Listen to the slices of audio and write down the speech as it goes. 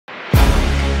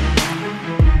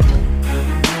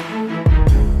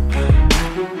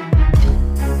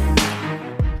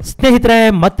ಸ್ನೇಹಿತರೆ,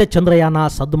 ಮತ್ತೆ ಚಂದ್ರಯಾನ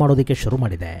ಸದ್ದು ಮಾಡೋದಕ್ಕೆ ಶುರು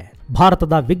ಮಾಡಿದೆ.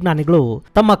 ಭಾರತದ ವಿಜ್ಞಾನಿಗಳು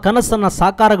ತಮ್ಮ ಕನಸನ್ನ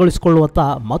ಸಾಕಾರಗೊಳಿಸಿಕೊಳ್ಳುವತ್ತ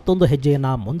ಮತ್ತೊಂದು ಹೆಜ್ಜೆಯನ್ನ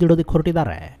ಮುಂದಿಡೋದಕ್ಕೆ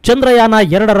ಹೊರಟಿದ್ದಾರೆ. ಚಂದ್ರಯಾನ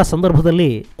 2ರ ಸಂದರ್ಭದಲ್ಲಿ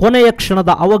ಕೊನೆಯ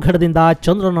ಕ್ಷಣದ ಅವಘಡದಿಂದ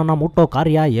ಚಂದ್ರನನ್ನ ಮುಟ್ಟೋ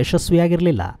ಕಾರ್ಯ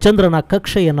ಯಶಸ್ವಿಯಾಗಿರಲಿಲ್ಲ. ಚಂದ್ರನ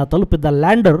ಕಕ್ಷೆಯನ್ನ ತಲುಪಿದ್ದ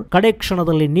ಲ್ಯಾಂಡರ್ ಕಡೆ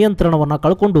ಕ್ಷಣದಲ್ಲಿ ನಿಯಂತ್ರಣವನ್ನ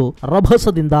ಕಳ್ಕೊಂಡು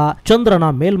ರಭಸದಿಂದ ಚಂದ್ರನ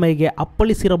ಮೇಲ್ಮೈಗೆ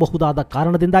ಅಪ್ಪಳಿಸಿರಬಹುದಾದ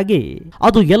ಕಾರಣದಿಂದಾಗಿ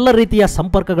ಅದು ಎಲ್ಲ ರೀತಿಯ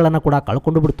ಸಂಪರ್ಕಗಳನ್ನ ಕೂಡ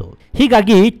ಕಳ್ಕೊಂಡು ಬಿಡ್ತು.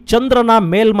 ಹೀಗಾಗಿ ಚಂದ್ರನ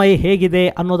ಮೇಲ್ಮೈ ಹೇಗಿದೆ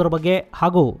ಅನ್ನೋದರ ಬಗ್ಗೆ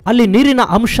ಹಾಗೂ ಅಲ್ಲಿ ನೀರಿನ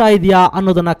ಅಂಶ ಇದೆಯಾ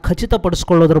ಅನ್ನೋದನ್ನ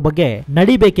ಖಚಿತಪಡಿಸಿಕೊಳ್ಳೋದ್ರ ಬಗ್ಗೆ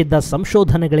ನಡಿಬೇಕಿದ್ದ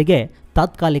ಸಂಶೋಧನೆಗಳಿಗೆ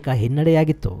ತಾತ್ಕಾಲಿಕ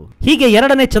ಹಿನ್ನಡೆಯಾಗಿತ್ತು. ಹೀಗೆ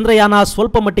 2ನೇ ಚಂದ್ರಯಾನ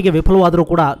ಸ್ವಲ್ಪ ಮಟ್ಟಿಗೆ ವಿಫಲವಾದರೂ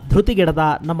ಕೂಡ ಧೃತಿಗೆಡದ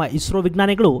ನಮ್ಮ ಇಸ್ರೋ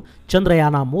ವಿಜ್ಞಾನಿಗಳು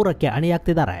ಚಂದ್ರಯಾನ 3ಕ್ಕೆ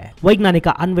ಅಣಿಯಾಗ್ತಿದ್ದಾರೆ. ವೈಜ್ಞಾನಿಕ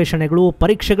ಅನ್ವೇಷಣೆಗಳು,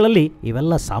 ಪರೀಕ್ಷೆಗಳಲ್ಲಿ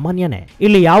ಇವೆಲ್ಲ ಸಾಮಾನ್ಯನೇ.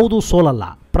 ಇಲ್ಲಿ ಯಾವುದೂ ಸೋಲಲ್ಲ,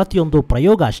 ಪ್ರತಿಯೊಂದು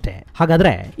ಪ್ರಯೋಗ ಅಷ್ಟೇ.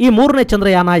 ಹಾಗಾದ್ರೆ ಈ 3ನೇ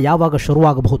ಚಂದ್ರಯಾನ ಯಾವಾಗ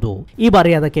ಶುರುವಾಗಬಹುದು? ಈ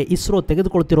ಬಾರಿ ಅದಕ್ಕೆ ಇಸ್ರೋ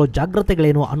ತೆಗೆದುಕೊಳ್ತಿರೋ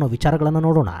ಜಾಗ್ರತೆಗಳೇನು ಅನ್ನೋ ವಿಚಾರಗಳನ್ನು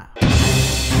ನೋಡೋಣ.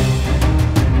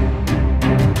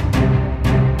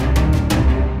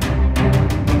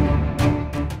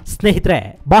 ಸ್ನೇಹಿತರೆ,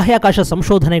 ಬಾಹ್ಯಾಕಾಶ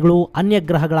ಸಂಶೋಧನೆಗಳು,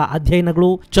 ಅನ್ಯಗ್ರಹಗಳ ಅಧ್ಯಯನಗಳು,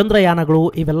 ಚಂದ್ರಯಾನಗಳು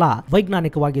ಇವೆಲ್ಲ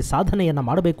ವೈಜ್ಞಾನಿಕವಾಗಿ ಸಾಧನೆಯನ್ನ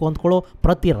ಮಾಡಬೇಕು ಅಂದ್ಕೊಳ್ಳೋ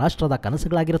ಪ್ರತಿ ರಾಷ್ಟ್ರದ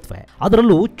ಕನಸುಗಳಾಗಿರುತ್ತವೆ.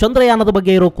 ಅದರಲ್ಲೂ ಚಂದ್ರಯಾನದ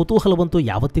ಬಗ್ಗೆ ಇರೋ ಕುತೂಹಲವಂತೂ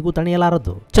ಯಾವತ್ತಿಗೂ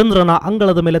ತಣಿಯಲಾರದು. ಚಂದ್ರನ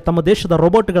ಅಂಗಳದ ಮೇಲೆ ತಮ್ಮ ದೇಶದ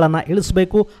ರೋಬೋಟ್ಗಳನ್ನ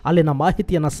ಇಳಿಸಬೇಕು, ಅಲ್ಲಿನ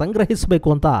ಮಾಹಿತಿಯನ್ನ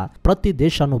ಸಂಗ್ರಹಿಸಬೇಕು ಅಂತ ಪ್ರತಿ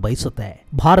ದೇಶನೂ ಬಯಸುತ್ತೆ.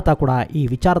 ಭಾರತ ಕೂಡ ಈ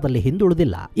ವಿಚಾರದಲ್ಲಿ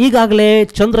ಹಿಂದುಳಿದಿಲ್ಲ. ಈಗಾಗಲೇ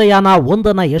ಚಂದ್ರಯಾನ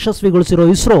 1ನ್ನ ಯಶಸ್ವಿಗೊಳಿಸಿರೋ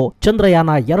ಇಸ್ರೋ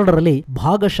ಚಂದ್ರಯಾನ 2ರಲ್ಲಿ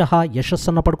ಭಾಗಶಃ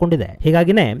ಯಶಸ್ಸನ್ನ ಪಡ್ಕೊಂಡಿದೆ.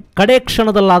 ಹೀಗಾಗಿನೇ ಕಡೆ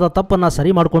ಕ್ಷಣದಲ್ಲಾದ ತಪ್ಪನ್ನ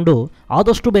ಸರಿ ಮಾಡಿಕೊಂಡು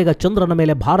ಆದಷ್ಟು ಬೇಗ ಚಂದ್ರನ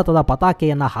ಮೇಲೆ ಭಾರತದ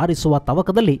ಪತಾಕೆಯನ್ನ ಹಾರಿಸುವ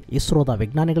ತವಕದಲ್ಲಿ ಇಸ್ರೋದ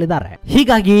ವಿಜ್ಞಾನಿಗಳಿದ್ದಾರೆ.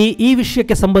 ಹೀಗಾಗಿ ಈ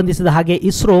ವಿಷಯಕ್ಕೆ ಸಂಬಂಧಿಸಿದ ಹಾಗೆ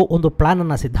ಇಸ್ರೋ ಒಂದು ಪ್ಲಾನ್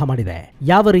ಅನ್ನ ಸಿದ್ಧ ಮಾಡಿದೆ.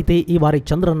 ಯಾವ ರೀತಿ ಈ ಬಾರಿ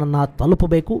ಚಂದ್ರನನ್ನ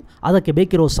ತಲುಪಬೇಕು, ಅದಕ್ಕೆ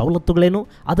ಬೇಕಿರೋ ಸವಲತ್ತುಗಳೇನು,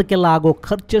 ಅದಕ್ಕೆಲ್ಲ ಆಗೋ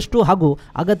ಖರ್ಚೆಷ್ಟು ಹಾಗೂ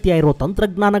ಅಗತ್ಯ ಇರೋ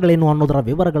ತಂತ್ರಜ್ಞಾನಗಳೇನು ಅನ್ನೋದರ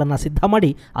ವಿವರಗಳನ್ನ ಸಿದ್ಧ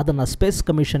ಮಾಡಿ ಅದನ್ನ ಸ್ಪೇಸ್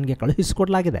ಕಮಿಷನ್ಗೆ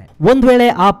ಕಳುಹಿಸಿಕೊಡಲಾಗಿದೆ. ಒಂದ್ ವೇಳೆ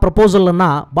ಆ ಪ್ರಪೋಸಲ್ ಅನ್ನ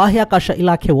ಬಾಹ್ಯಾಕಾಶ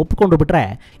ಇಲಾಖೆ ಒಪ್ಪಿಕೊಂಡು ಬಿಟ್ರೆ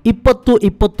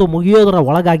 2020 ಮುಗಿಯೋದರ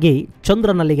ಒಳಗಾಗಿ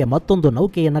ಚಂದ್ರನಲ್ಲಿಗೆ ಮತ್ತೊಂದು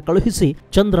ನೌಕೆಯನ್ನ ಕಳುಹಿಸಿ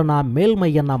ಚಂದ್ರನ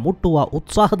ಮೇಲ್ಮೈಯನ್ನ ಮುಟ್ಟುವ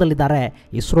ಉತ್ಸಾಹದಲ್ಲಿದ್ದಾರೆ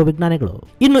ಇಸ್ರೋ ವಿಜ್ಞಾನಿಗಳು.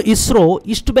 ಇನ್ನು ಇಸ್ರೋ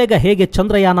ಇಷ್ಟು ಬೇಗ ಹೇಗೆ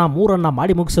ಚಂದ್ರಯಾನ 3ಅನ್ನ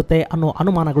ಮಾಡಿ ಮುಗಿಸುತ್ತೆ ಅನ್ನೋ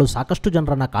ಅನುಮಾನಗಳು ಸಾಕಷ್ಟು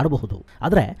ಜನರನ್ನ ಕಾಡಬಹುದು.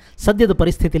 ಆದರೆ ಸದ್ಯದ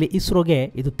ಪರಿಸ್ಥಿತಿಯಲ್ಲಿ ಇಸ್ರೋಗೆ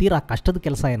ಇದು ತೀರಾ ಕಷ್ಟದ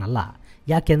ಕೆಲಸ ಏನಲ್ಲ.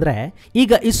 ಯಾಕೆಂದ್ರೆ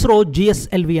ಈಗ ಇಸ್ರೋ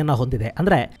GSLVಯನ್ನ ಹೊಂದಿದೆ.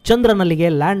 ಅಂದ್ರೆ ಚಂದ್ರನಲ್ಲಿಗೆ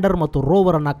ಲ್ಯಾಂಡರ್ ಮತ್ತು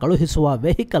ರೋವರ್ ಅನ್ನ ಕಳುಹಿಸುವ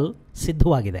ವೆಹಿಕಲ್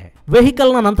ಸಿದ್ಧವಾಗಿದೆ.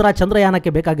 ವೆಹಿಕಲ್ನ ನಂತರ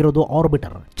ಚಂದ್ರಯಾನಕ್ಕೆ ಬೇಕಾಗಿರೋದು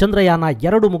ಆರ್ಬಿಟರ್. ಚಂದ್ರಯಾನ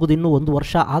 2 ಮುಗಿದು ಇನ್ನೂ 1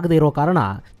 ವರ್ಷ ಆಗದೇ ಇರೋ ಕಾರಣ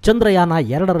ಚಂದ್ರಯಾನ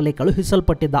 2ರಲ್ಲಿ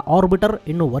ಕಳುಹಿಸಲ್ಪಟ್ಟಿದ್ದ ಆರ್ಬಿಟರ್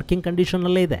ಇನ್ನೂ ವರ್ಕಿಂಗ್ ಕಂಡೀಷನ್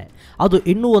ನಲ್ಲೇ ಇದೆ. ಅದು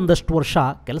ಇನ್ನೂ ಒಂದಷ್ಟು ವರ್ಷ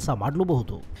ಕೆಲಸ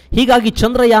ಮಾಡಲೂಬಹುದು. ಹೀಗಾಗಿ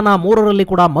ಚಂದ್ರಯಾನ 3ರಲ್ಲಿ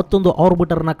ಕೂಡ ಮತ್ತೊಂದು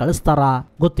ಆರ್ಬಿಟರ್ನ ಕಳಿಸ್ತಾರಾ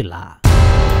ಗೊತ್ತಿಲ್ಲ.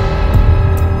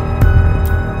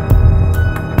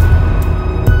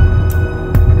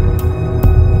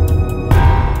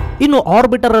 ಇನ್ನು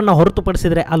ಆರ್ಬಿಟರ್ ಅನ್ನು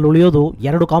ಹೊರತುಪಡಿಸಿದರೆ ಅಲ್ಲಿ ಉಳಿಯೋದು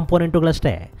 2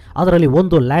 ಕಾಂಪೋನೆಂಟುಗಳಷ್ಟೇ. ಅದರಲ್ಲಿ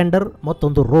ಒಂದು ಲ್ಯಾಂಡರ್,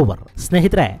 ಮತ್ತೊಂದು ರೋವರ್.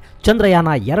 ಸ್ನೇಹಿತರೆ, ಚಂದ್ರಯಾನ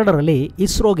 2ರಲ್ಲಿ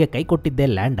ಇಸ್ರೋಗೆ ಕೈಕೊಟ್ಟಿದ್ದೆ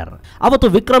ಲ್ಯಾಂಡರ್. ಅವತ್ತು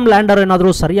ವಿಕ್ರಮ್ ಲ್ಯಾಂಡರ್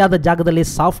ಏನಾದರೂ ಸರಿಯಾದ ಜಾಗದಲ್ಲಿ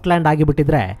ಸಾಫ್ಟ್ ಲ್ಯಾಂಡ್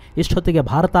ಆಗಿಬಿಟ್ಟಿದ್ರೆ ಇಷ್ಟೊತ್ತಿಗೆ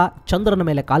ಭಾರತ ಚಂದ್ರನ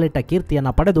ಮೇಲೆ ಕಾಲಿಟ್ಟ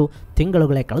ಕೀರ್ತಿಯನ್ನ ಪಡೆದು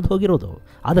ತಿಂಗಳುಗಳೇ ಕಳೆದು ಹೋಗಿರೋದು.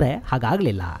 ಆದರೆ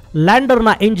ಹಾಗಾಗಲಿಲ್ಲ.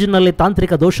 ಲ್ಯಾಂಡರ್ನ ಇಂಜಿನ್ ನಲ್ಲಿ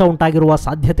ತಾಂತ್ರಿಕ ದೋಷ ಉಂಟಾಗಿರುವ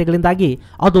ಸಾಧ್ಯತೆಗಳಿಂದಾಗಿ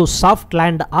ಅದು ಸಾಫ್ಟ್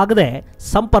ಲ್ಯಾಂಡ್ ಆಗದೆ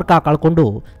ಸಂಪರ್ಕ ಕಳ್ಕೊಂಡು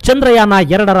ಚಂದ್ರಯಾನ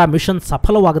 2ರ ಮಿಷನ್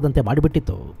ಸಫಲವಾಗದಂತೆ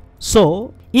ಮಾಡಿಬಿಟ್ಟಿತ್ತು. ಸೊ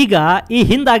ಈಗ ಈ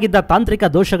ಹಿಂದಾಗಿದ್ದ ತಾಂತ್ರಿಕ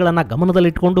ದೋಷಗಳನ್ನು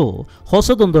ಗಮನದಲ್ಲಿಟ್ಟುಕೊಂಡು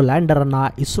ಹೊಸದೊಂದು ಲ್ಯಾಂಡರ್ ಅನ್ನ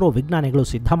ಇಸ್ರೋ ವಿಜ್ಞಾನಿಗಳು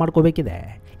ಸಿದ್ಧ ಮಾಡ್ಕೋಬೇಕಿದೆ.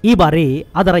 ಈ ಬಾರಿ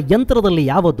ಅದರ ಯಂತ್ರದಲ್ಲಿ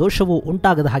ಯಾವ ದೋಷವೂ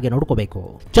ಉಂಟಾಗದ ಹಾಗೆ ನೋಡ್ಕೋಬೇಕು.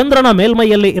 ಚಂದ್ರನ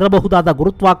ಮೇಲ್ಮೈಯಲ್ಲಿ ಇರಬಹುದಾದ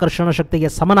ಗುರುತ್ವಾಕರ್ಷಣ ಶಕ್ತಿಗೆ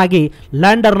ಸಮನಾಗಿ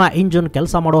ಲ್ಯಾಂಡರ್ನ ಇಂಜಿನ್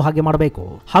ಕೆಲಸ ಮಾಡೋ ಹಾಗೆ ಮಾಡಬೇಕು.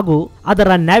 ಹಾಗೂ ಅದರ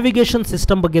ನ್ಯಾವಿಗೇಷನ್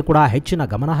ಸಿಸ್ಟಮ್ ಬಗ್ಗೆ ಕೂಡ ಹೆಚ್ಚಿನ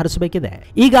ಗಮನ ಹರಿಸಬೇಕಿದೆ.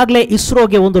 ಈಗಾಗಲೇ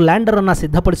ಇಸ್ರೋಗೆ ಒಂದು ಲ್ಯಾಂಡರ್ ಅನ್ನ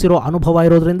ಸಿದ್ಧಪಡಿಸಿರೋ ಅನುಭವ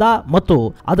ಇರೋದ್ರಿಂದ ಮತ್ತು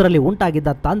ಅದರಲ್ಲಿ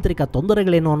ಉಂಟಾಗಿದ್ದ ತಾಂತ್ರಿಕ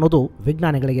ತೊಂದರೆಗಳೇನು ಅನ್ನೋದು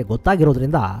ವಿಜ್ಞಾನಿಗಳಿಗೆ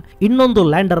ಗೊತ್ತಾಗಿರೋದ್ರಿಂದ ಇನ್ನೊಂದು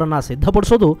ಲ್ಯಾಂಡರ್ ಅನ್ನ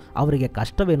ಸಿದ್ಧಪಡಿಸೋದು ಅವರಿಗೆ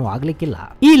ಕಷ್ಟವೇನೂ ಆಗ್ಲಿಕ್ಕಿಲ್ಲ.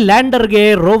 ಈ ಲ್ಯಾಂಡರ್ಗೆ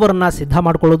ರೋವರ್ ಅನ್ನ ಸಿದ್ಧ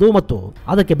ಮಾಡಿಕೊಳ್ಳೋದು ಮತ್ತು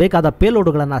ಅದಕ್ಕೆ ಬೇಕಾದ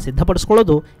ಪೇಲೋಡ್ಗಳನ್ನು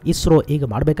ಸಿದ್ಧಪಡಿಸಿಕೊಳ್ಳೋದು ಇಸ್ರೋ ಈಗ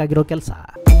ಮಾಡಬೇಕಾಗಿರೋ ಕೆಲಸ.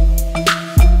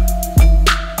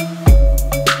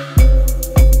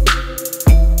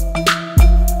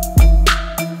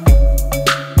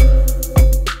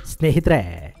 ಸ್ನೇಹಿತರೆ,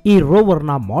 ಈ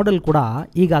ರೋವರ್ನ ಮಾಡೆಲ್ ಕೂಡ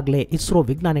ಈಗಾಗಲೇ ಇಸ್ರೋ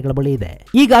ವಿಜ್ಞಾನಿಗಳ ಬಳಿ ಇದೆ.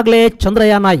 ಈಗಾಗಲೇ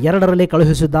ಚಂದ್ರಯಾನ 2ರಲ್ಲಿ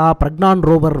ಕಳುಹಿಸಿದ ಪ್ರಜ್ಞಾನ್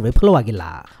ರೋವರ್ ವಿಫಲವಾಗಿಲ್ಲ.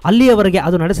 ಅಲ್ಲಿಯವರೆಗೆ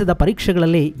ಅದು ನಡೆಸಿದ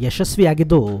ಪರೀಕ್ಷೆಗಳಲ್ಲಿ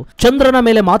ಯಶಸ್ವಿಯಾಗಿದ್ದು ಚಂದ್ರನ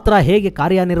ಮೇಲೆ ಮಾತ್ರ ಹೇಗೆ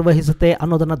ಕಾರ್ಯನಿರ್ವಹಿಸುತ್ತೆ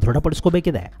ಅನ್ನೋದನ್ನ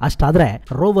ದೃಢಪಡಿಸಿಕೋಬೇಕಿದೆ. ಅಷ್ಟಾದ್ರೆ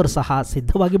ರೋವರ್ ಸಹ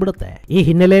ಸಿದ್ಧವಾಗಿ ಬಿಡುತ್ತೆ. ಈ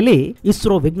ಹಿನ್ನೆಲೆಯಲ್ಲಿ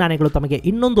ಇಸ್ರೋ ವಿಜ್ಞಾನಿಗಳು ತಮಗೆ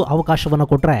ಇನ್ನೊಂದು ಅವಕಾಶವನ್ನು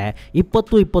ಕೊಟ್ರೆ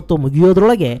 2020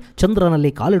 ಮುಗಿಯೋದ್ರೊಳಗೆ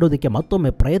ಚಂದ್ರನಲ್ಲಿ ಕಾಲಿಡೋದಕ್ಕೆ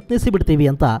ಮತ್ತೊಮ್ಮೆ ಪ್ರಯತ್ನಿಸಿ ಬಿಡ್ತೀವಿ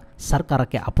ಅಂತ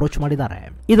ಸರ್ಕಾರಕ್ಕೆ ಅಪ್ರೋಚ್ ಮಾಡಿದ್ದಾರೆ.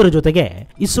 ಇದರ ಜೊತೆಗೆ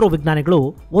ಇಸ್ರೋ ವಿಜ್ಞಾನಿಗಳು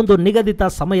ಒಂದು ನಿಗದಿತ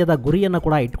ಸಮಯದ ಗುರಿಯನ್ನು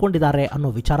ಕೂಡ ಇಟ್ಕೊಂಡಿದ್ದಾರೆ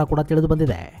ಅನ್ನೋ ವಿಚಾರ ಕೂಡ ತಿಳಿದು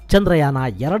ಬಂದಿದೆ. ಚಂದ್ರಯಾನ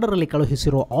 2ರಲ್ಲಿ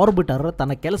ಕಳುಹಿಸಿರೋ ಆರ್ಬಿಟರ್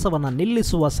ತನ್ನ ಕೆಲಸವನ್ನ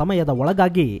ನಿಲ್ಲಿಸುವ ಸಮಯದ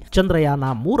ಒಳಗಾಗಿ ಚಂದ್ರಯಾನ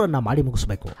 3 ಮಾಡಿ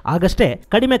ಮುಗಿಸಬೇಕು. ಆಗಷ್ಟೇ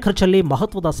ಕಡಿಮೆ ಖರ್ಚಲ್ಲಿ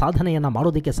ಮಹತ್ವದ ಸಾಧನೆಯನ್ನ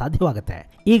ಮಾಡೋದಕ್ಕೆ ಸಾಧ್ಯವಾಗುತ್ತೆ.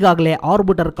 ಈಗಾಗಲೇ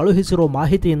ಆರ್ಬಿಟರ್ ಕಳುಹಿಸಿರೋ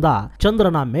ಮಾಹಿತಿಯಿಂದ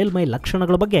ಚಂದ್ರನ ಮೇಲ್ಮೈ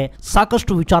ಲಕ್ಷಣಗಳ ಬಗ್ಗೆ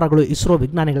ಸಾಕಷ್ಟು ವಿಚಾರಗಳು ಇಸ್ರೋ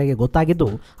ವಿಜ್ಞಾನಿಗಳಿಗೆ ಗೊತ್ತಾಗಿದ್ದು,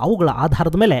 ಅವುಗಳ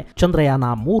ಆಧಾರದ ಮೇಲೆ ಚಂದ್ರಯಾನ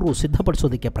 3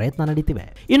 ಸಿದ್ಧಪಡಿಸೋದಕ್ಕೆ ಪ್ರಯತ್ನ ನಡೀತಿವೆ.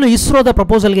 ಇನ್ನು ಇಸ್ರೋದ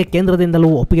ಪ್ರಪೋಸಲ್ಗೆ ಕೇಂದ್ರದಿಂದಲೂ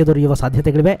ಒಪ್ಪಿಗೆ ದೊರೆಯುವ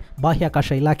ಸಾಧ್ಯತೆಗಳಿವೆ.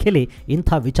 ಬಾಹ್ಯಾಕಾಶ ಇಲಾಖೆಯಲ್ಲಿ ಇಂಥ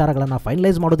ವಿಚಾರಗಳನ್ನು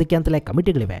ಫೈನಲೈಸ್ ಮಾಡೋದಕ್ಕೆ ಅಂತಲೇ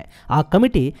ಕಮಿಟಿಗಳಿವೆ. ಆ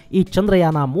ಕಮಿಟಿ ಈ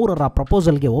ಚಂದ್ರಯಾನ 3ರ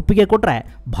ಪ್ರಪೋಸಲ್ಗೆ ಒಪ್ಪಿಗೆ ಕೊಟ್ಟರೆ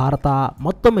ಭಾರತ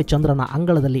ಮತ್ತೊಮ್ಮೆ ಚಂದ್ರನ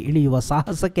ಅಂಗಳದಲ್ಲಿ ಇಳಿಯುವ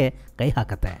ಸಾಹಸಕ್ಕೆ ಕೈ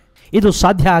ಹಾಕತ್ತೆ. ಇದು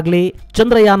ಸಾಧ್ಯ ಆಗಲಿ.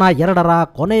 ಚಂದ್ರಯಾನ 2ರ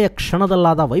ಕೊನೆಯ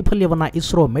ಕ್ಷಣದಲ್ಲಾದ ವೈಫಲ್ಯವನ್ನ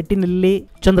ಇಸ್ರೋ ಮೆಟ್ಟಿನಲ್ಲಿ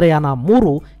ಚಂದ್ರಯಾನ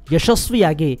 3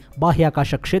 ಯಶಸ್ವಿಯಾಗಿ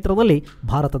ಬಾಹ್ಯಾಕಾಶ ಕ್ಷೇತ್ರದಲ್ಲಿ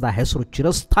ಭಾರತದ ಹೆಸರು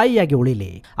ಚಿರಸ್ಥಾಯಿಯಾಗಿ ಉಳಿಲಿ.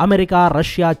 ಅಮೆರಿಕ,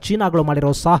 ರಷ್ಯಾ, ಚೀನಾಗಳು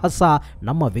ಮಾಡಿರೋ ಸಾಹಸ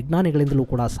ನಮ್ಮ ವಿಜ್ಞಾನಿಗಳಿಂದಲೂ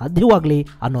ಕೂಡ ಸಾಧ್ಯವಾಗಲಿ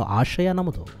ಅನ್ನೋ ಆಶಯ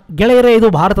ನಮ್ಮದು. ಗೆಳೆಯರೇ, ಇದು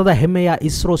ಭಾರತದ ಹೆಮ್ಮೆಯ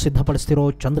ಇಸ್ರೋ ಸಿದ್ಧಪಡಿಸ್ತಿರೋ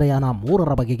ಚಂದ್ರಯಾನ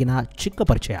 3ರ ಬಗೆಗಿನ ಚಿಕ್ಕ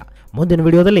ಪರಿಚಯ. ಮುಂದಿನ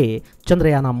ವಿಡಿಯೋದಲ್ಲಿ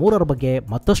ಚಂದ್ರಯಾನ 3ರ ಬಗ್ಗೆ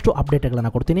ಮತ್ತಷ್ಟು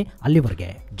ಅಪ್ಡೇಟ್ಗಳನ್ನು ಕೊಡ್ತೀನಿ.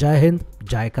 ಅಲ್ಲಿವರೆಗೆ ಜೈ ಹಿಂದ್,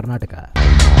 ಜೈ ಕರ್ನಾಟಕ.